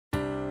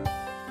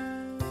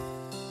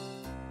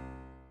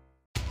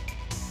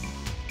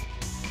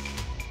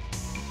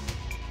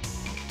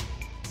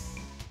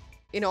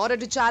In order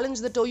to challenge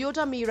the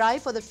Toyota Mirai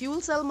for the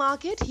fuel cell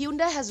market,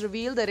 Hyundai has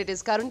revealed that it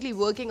is currently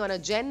working on a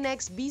Gen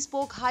Next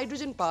bespoke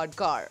hydrogen-powered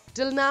car.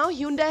 Till now,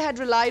 Hyundai had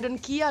relied on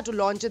Kia to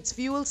launch its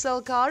fuel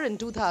cell car in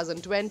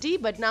 2020,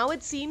 but now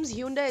it seems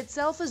Hyundai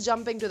itself is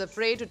jumping to the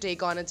fray to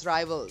take on its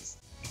rivals.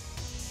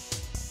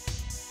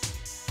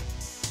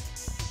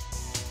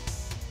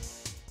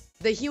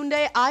 The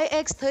Hyundai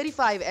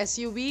iX35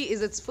 SUV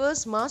is its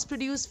first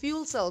mass-produced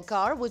fuel cell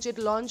car, which it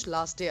launched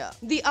last year.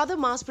 The other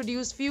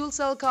mass-produced fuel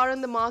cell car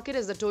in the market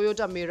is the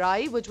Toyota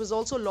Mirai, which was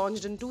also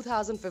launched in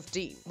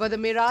 2015. But the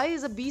Mirai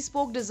is a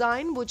bespoke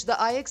design, which the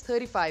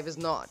iX35 is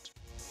not.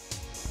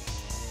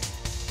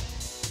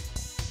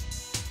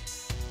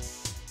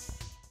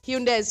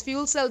 Hyundai's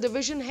fuel cell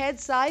division head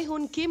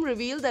Sae-Hoon Kim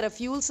revealed that a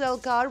fuel cell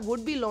car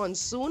would be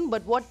launched soon,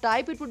 but what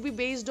type it would be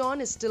based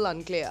on is still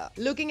unclear.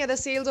 Looking at the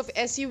sales of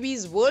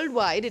SUVs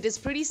worldwide, it is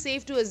pretty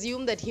safe to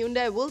assume that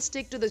Hyundai will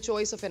stick to the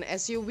choice of an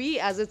SUV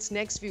as its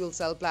next fuel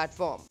cell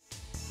platform.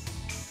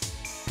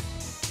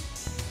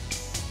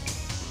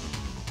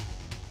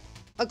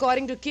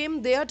 According to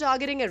Kim, they are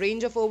targeting a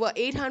range of over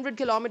 800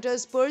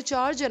 km per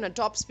charge and a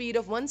top speed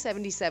of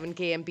 177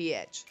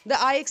 kmph. The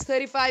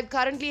iX35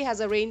 currently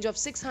has a range of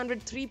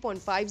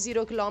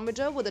 603.50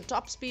 km with a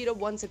top speed of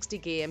 160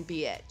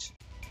 kmph.